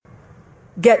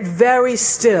Get very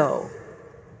still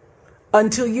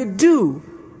until you do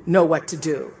know what to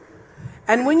do.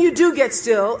 And when you do get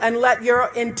still and let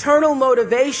your internal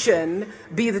motivation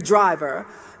be the driver,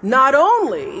 not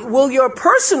only will your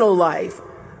personal life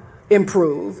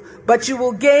improve, but you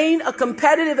will gain a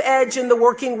competitive edge in the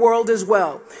working world as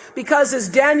well. Because as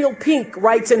Daniel Pink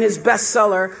writes in his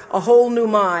bestseller, A Whole New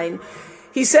Mind,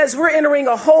 he says we're entering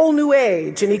a whole new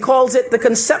age, and he calls it the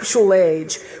conceptual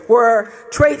age, where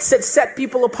traits that set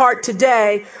people apart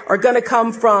today are going to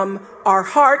come from our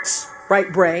hearts,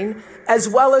 right brain, as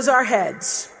well as our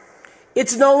heads.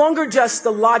 It's no longer just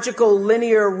the logical,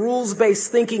 linear,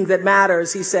 rules-based thinking that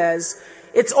matters, he says.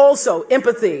 It's also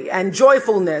empathy and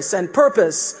joyfulness and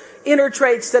purpose, inner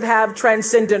traits that have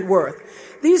transcendent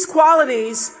worth. These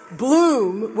qualities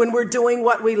bloom when we're doing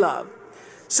what we love.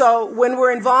 So when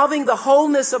we're involving the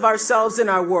wholeness of ourselves in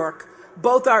our work,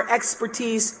 both our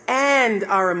expertise and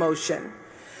our emotion.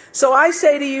 So I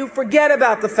say to you, forget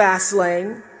about the fast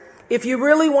lane. If you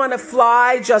really want to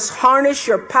fly, just harness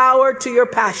your power to your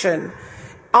passion.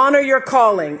 Honor your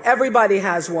calling. Everybody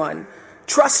has one.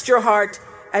 Trust your heart,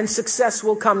 and success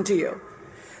will come to you.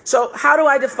 So how do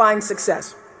I define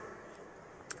success?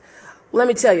 Let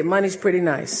me tell you, money's pretty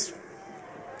nice.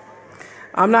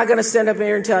 I'm not going to stand up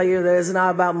here and tell you that it's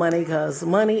not about money, because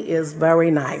money is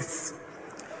very nice.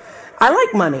 I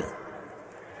like money.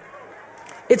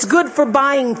 It's good for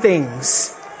buying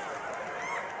things.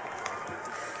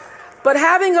 But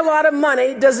having a lot of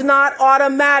money does not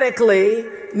automatically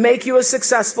make you a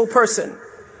successful person.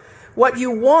 What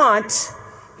you want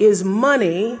is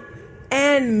money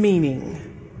and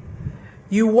meaning.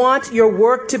 You want your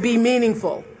work to be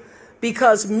meaningful,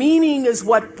 because meaning is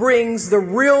what brings the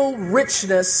real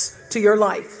richness to your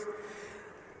life.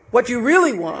 What you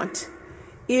really want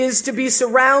is to be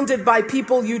surrounded by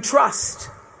people you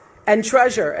trust and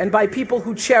treasure, and by people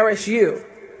who cherish you.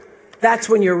 That's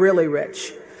when you're really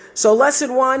rich. So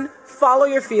lesson 1, follow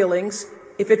your feelings.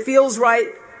 If it feels right,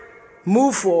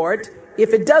 move forward.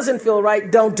 If it doesn't feel right,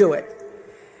 don't do it.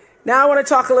 Now I want to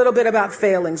talk a little bit about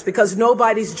failings, because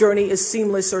nobody's journey is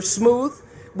seamless or smooth.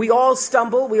 We all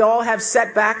stumble. We all have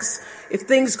setbacks. If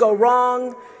things go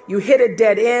wrong, you hit a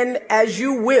dead end, as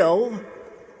you will.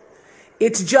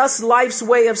 It's just life's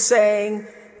way of saying,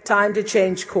 time to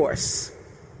change course.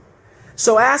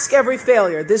 So ask every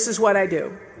failure. This is what I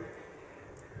do.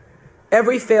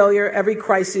 Every failure, every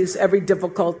crisis, every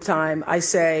difficult time, I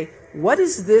say, what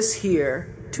is this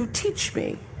here to teach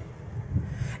me?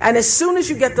 And as soon as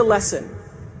you get the lesson,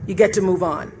 you get to move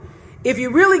on. If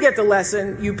you really get the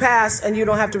lesson, you pass and you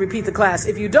don't have to repeat the class.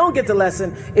 If you don't get the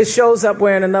lesson, it shows up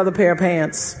wearing another pair of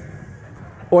pants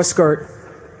or skirt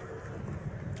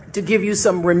to give you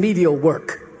some remedial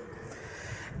work.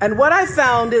 And what I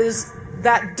found is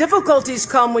that difficulties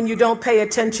come when you don't pay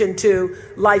attention to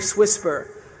life's whisper,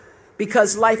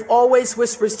 because life always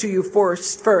whispers to you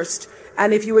first.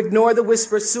 And if you ignore the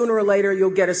whisper, sooner or later, you'll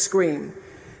get a scream.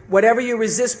 Whatever you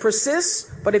resist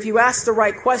persists, but if you ask the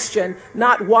right question,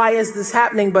 not why is this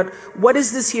happening, but what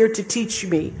is this here to teach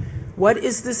me? What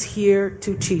is this here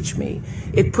to teach me?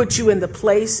 It puts you in the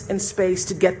place and space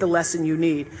to get the lesson you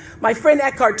need. My friend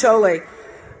Eckhart Tolle,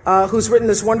 who's written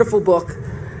this wonderful book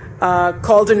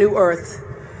called A New Earth,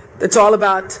 it's all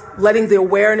about letting the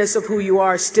awareness of who you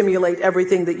are stimulate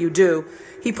everything that you do.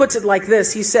 He puts it like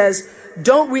this. He says,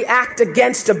 don't react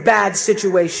against a bad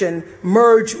situation,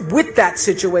 merge with that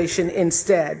situation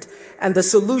instead, and the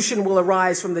solution will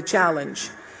arise from the challenge.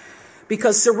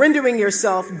 Because surrendering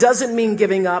yourself doesn't mean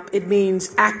giving up, it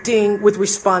means acting with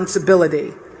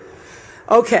responsibility.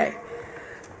 Okay,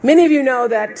 many of you know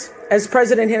that, as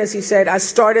President Hennessy said, I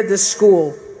started this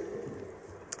school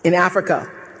in Africa.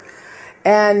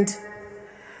 And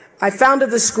I founded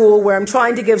the school where I'm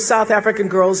trying to give South African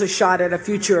girls a shot at a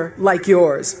future like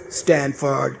yours,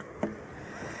 Stanford.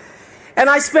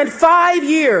 And I spent 5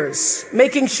 years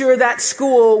making sure that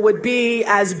school would be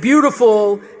as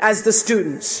beautiful as the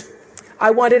students. I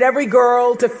wanted every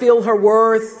girl to feel her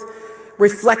worth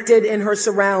reflected in her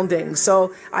surroundings.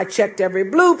 So I checked every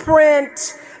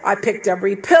blueprint. I picked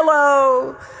every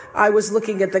pillow. I was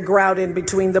looking at the grout in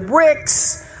between the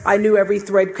bricks. I knew every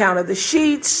thread count of the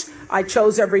sheets. I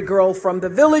chose every girl from the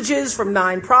villages, from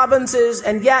 9 provinces,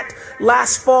 and yet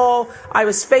last fall I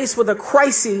was faced with a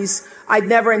crisis I'd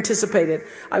never anticipated.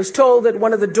 I was told that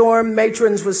one of the dorm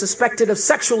matrons was suspected of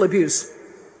sexual abuse.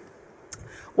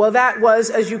 Well, that was,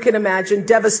 as you can imagine,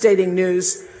 devastating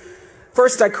news.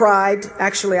 First I cried,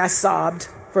 actually I sobbed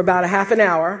for about a half an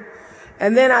hour,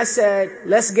 and then I said,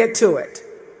 let's get to it.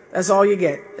 That's all you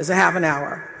get, is a half an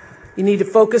hour. You need to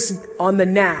focus on the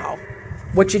now.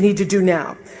 what you need to do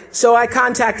now. So I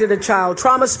contacted a child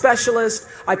trauma specialist.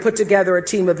 I put together a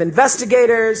team of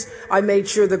investigators. I made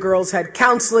sure the girls had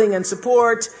counseling and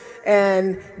support.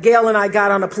 And Gail and I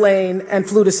got on a plane and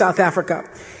flew to South Africa.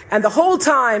 And the whole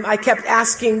time I kept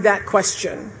asking that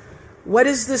question, what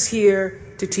is this here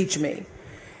to teach me?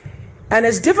 And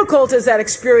as difficult as that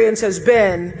experience has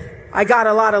been, I got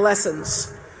a lot of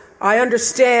lessons. I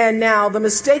understand now the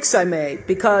mistakes I made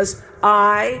because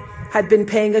I had been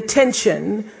paying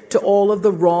attention to all of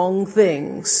the wrong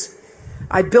things.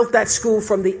 I built that school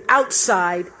from the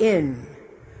outside in,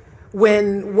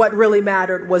 when what really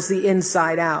mattered was the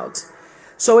inside out.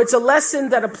 So it's a lesson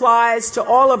that applies to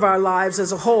all of our lives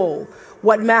as a whole.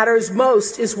 What matters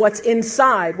most is what's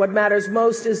inside. What matters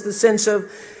most is the sense of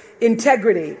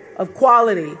integrity, of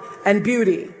quality, and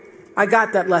beauty. I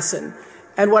got that lesson.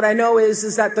 And what I know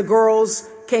is that the girls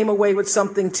came away with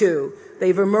something too.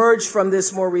 They've emerged from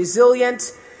this more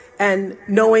resilient and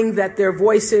knowing that their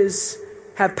voices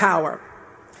have power.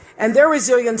 And their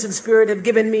resilience and spirit have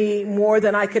given me more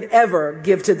than I could ever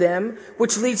give to them,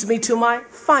 which leads me to my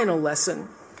final lesson,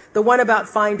 the one about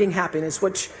finding happiness,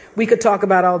 which we could talk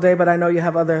about all day, but I know you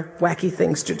have other wacky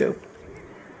things to do.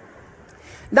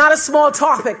 Not a small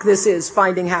topic, this is,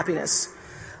 finding happiness.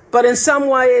 But in some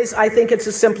ways, I think it's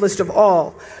the simplest of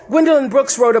all. Gwendolyn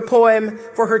Brooks wrote a poem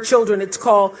for her children. It's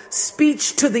called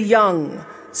Speech to the Young,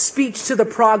 Speech to the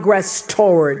Progress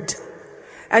Toward.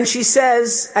 And she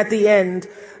says at the end,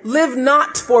 live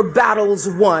not for battles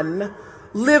won,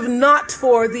 live not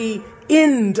for the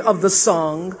end of the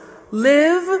song,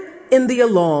 live in the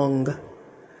along.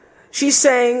 She's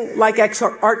saying, like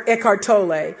Eckhart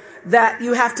Tolle, that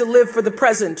you have to live for the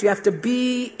present. You have to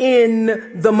be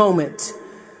in the moment.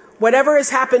 Whatever has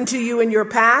happened to you in your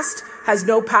past has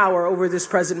no power over this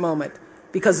present moment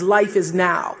because life is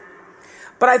now.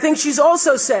 But I think she's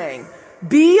also saying,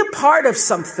 be a part of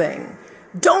something.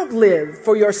 Don't live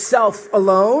for yourself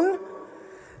alone.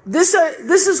 This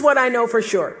is what I know for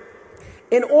sure.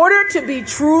 In order to be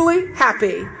truly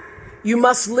happy, you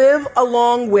must live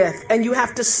along with, and you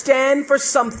have to stand for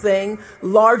something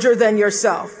larger than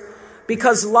yourself,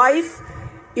 because life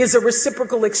is a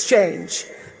reciprocal exchange.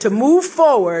 To move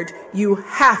forward, you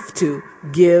have to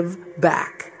give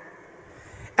back.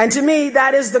 And to me,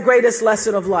 that is the greatest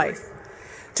lesson of life.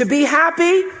 To be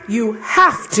happy, you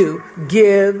have to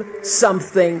give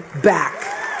something back.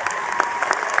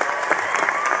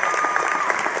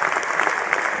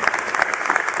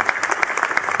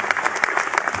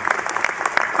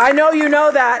 I know you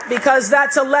know that because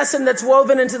that's a lesson that's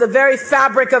woven into the very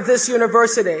fabric of this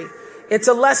university. It's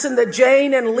a lesson that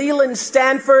Jane and Leland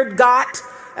Stanford got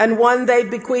and one they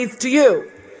bequeathed to you.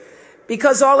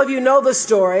 Because all of you know the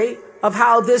story of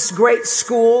how this great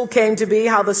school came to be,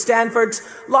 how the Stanfords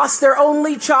lost their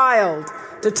only child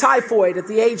to typhoid at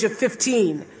the age of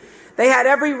 15. They had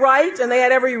every right and they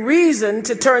had every reason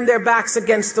to turn their backs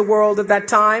against the world at that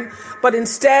time, but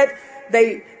instead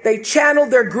they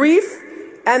channeled their grief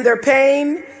and their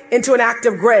pain into an act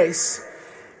of grace.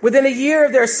 Within a year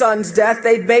of their son's death,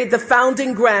 they'd made the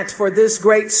founding grant for this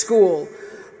great school,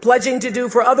 pledging to do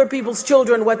for other people's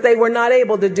children what they were not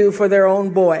able to do for their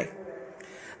own boy.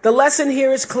 The lesson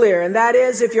here is clear, and that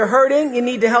is, if you're hurting, you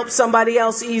need to help somebody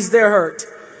else ease their hurt.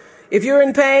 If you're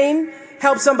in pain,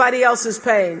 help somebody else's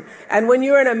pain. And when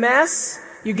you're in a mess,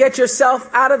 you get yourself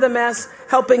out of the mess,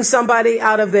 helping somebody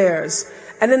out of theirs.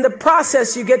 And in the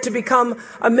process, you get to become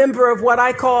a member of what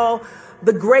I call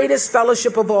the greatest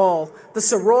fellowship of all, the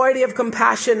sorority of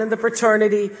compassion and the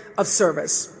fraternity of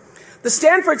service. The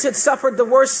Stanfords had suffered the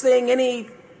worst thing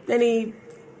any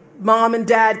mom and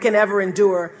dad can ever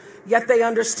endure, yet they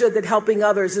understood that helping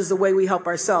others is the way we help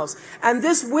ourselves. And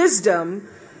this wisdom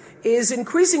is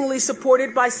increasingly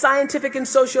supported by scientific and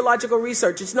sociological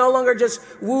research. It's no longer just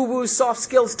woo-woo soft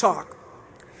skills talk.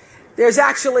 There's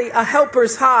actually a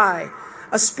helper's high,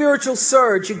 a spiritual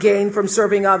surge you gain from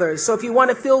serving others. So if you want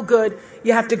to feel good,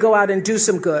 you have to go out and do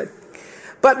some good.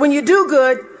 But when you do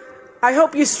good, I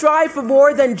hope you strive for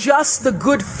more than just the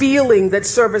good feeling that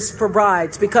service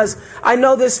provides, because I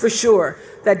know this for sure,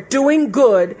 that doing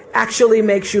good actually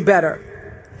makes you better.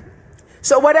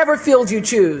 So whatever field you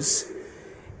choose,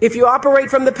 if you operate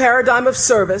from the paradigm of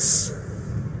service,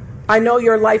 I know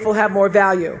your life will have more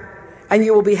value and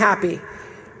you will be happy.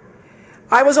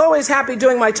 I was always happy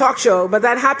doing my talk show, but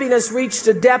that happiness reached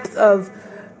a depth of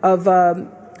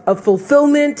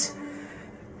fulfillment,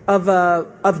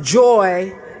 of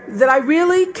joy that I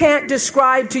really can't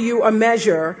describe to you or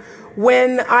measure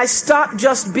when I stopped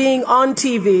just being on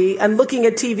TV and looking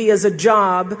at TV as a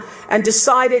job and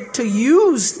decided to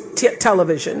use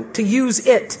television, to use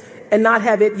it and not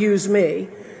have it use me,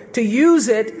 to use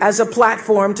it as a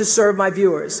platform to serve my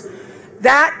viewers.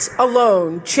 That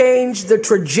alone changed the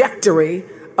trajectory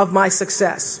of my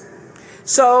success.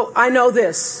 So I know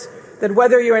this, that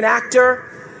whether you're an actor,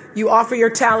 you offer your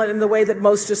talent in the way that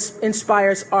most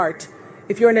inspires art.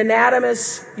 If you're an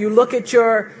anatomist, you look at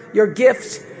your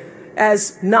gift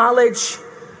as knowledge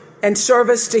and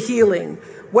service to healing.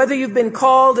 Whether you've been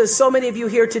called, as so many of you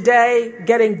here today,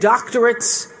 getting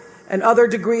doctorates and other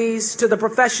degrees, to the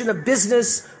profession of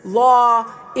business, law,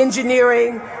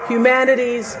 engineering,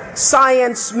 humanities,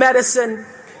 science, medicine.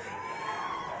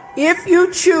 If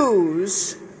you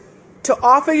choose to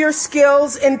offer your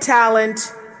skills and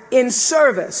talent in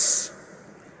service,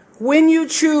 when you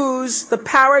choose the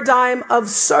paradigm of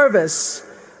service,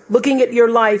 looking at your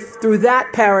life through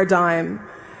that paradigm,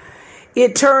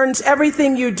 it turns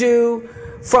everything you do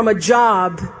from a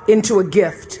job into a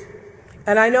gift.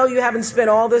 And I know you haven't spent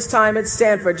all this time at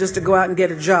Stanford just to go out and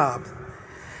get a job.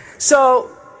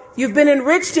 So you've been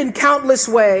enriched in countless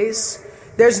ways.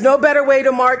 There's no better way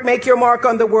to make your mark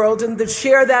on the world than to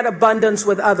share that abundance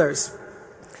with others.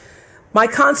 My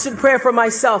constant prayer for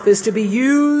myself is to be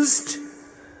used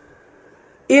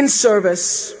in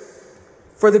service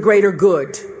for the greater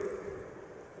good.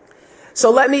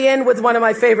 So let me end with one of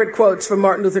my favorite quotes from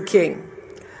Martin Luther King.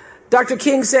 Dr.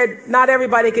 King said, "Not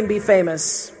everybody can be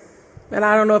famous." And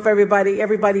I don't know if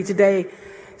everybody today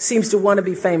seems to want to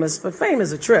be famous, but fame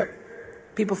is a trip.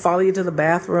 People follow you to the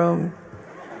bathroom,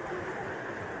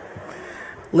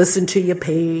 listen to you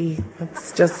pee.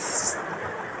 It's just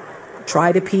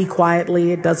try to pee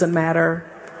quietly. It doesn't matter.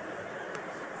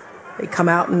 They come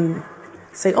out and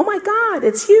say, "Oh my God,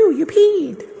 it's you. You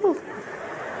peed." Oh.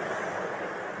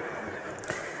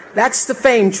 That's the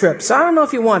fame trip. So I don't know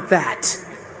if you want that.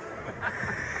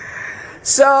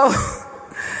 So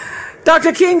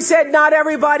Dr. King said, not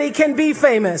everybody can be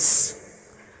famous,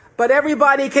 but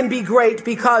everybody can be great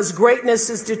because greatness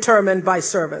is determined by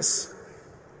service.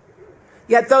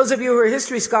 Yet those of you who are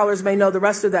history scholars may know the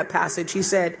rest of that passage. He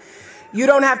said, you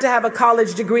don't have to have a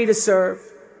college degree to serve.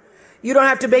 You don't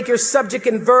have to make your subject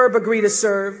and verb agree to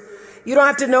serve. You don't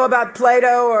have to know about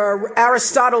Plato or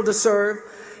Aristotle to serve.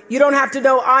 You don't have to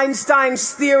know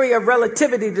Einstein's theory of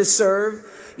relativity to serve.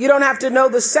 You don't have to know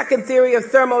the second theory of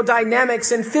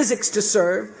thermodynamics and physics to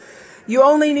serve. You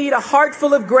only need a heart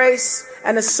full of grace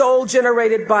and a soul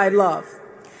generated by love.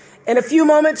 In a few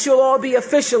moments, you'll all be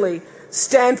officially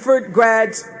Stanford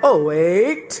grads. Oh,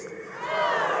 wait.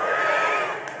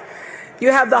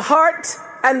 You have the heart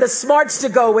and the smarts to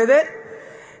go with it.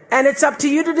 And it's up to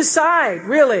you to decide,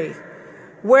 really,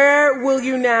 where will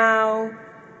you now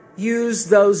use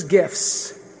those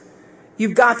gifts?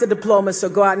 You've got the diploma, so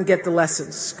go out and get the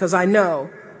lessons, because I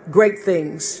know great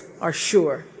things are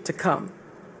sure to come.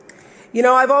 You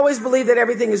know, I've always believed that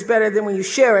everything is better than when you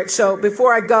share it. So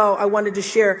before I go, I wanted to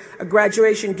share a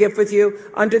graduation gift with you.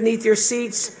 Underneath your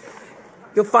seats,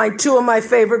 you'll find two of my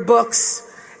favorite books.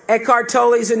 Eckhart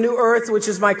Tolle's A New Earth, which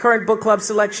is my current book club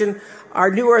selection.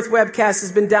 Our New Earth webcast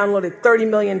has been downloaded 30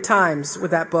 million times with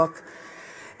that book.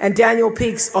 And Daniel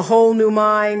Peek's A Whole New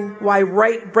Mind, Why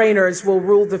Right-Brainers Will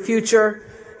Rule the Future,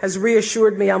 has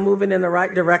reassured me I'm moving in the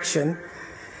right direction.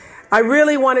 I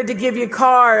really wanted to give you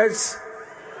cards,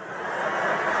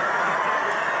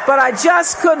 but I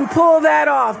just couldn't pull that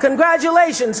off.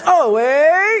 Congratulations. Oh,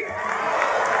 wait.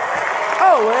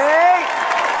 Oh, wait.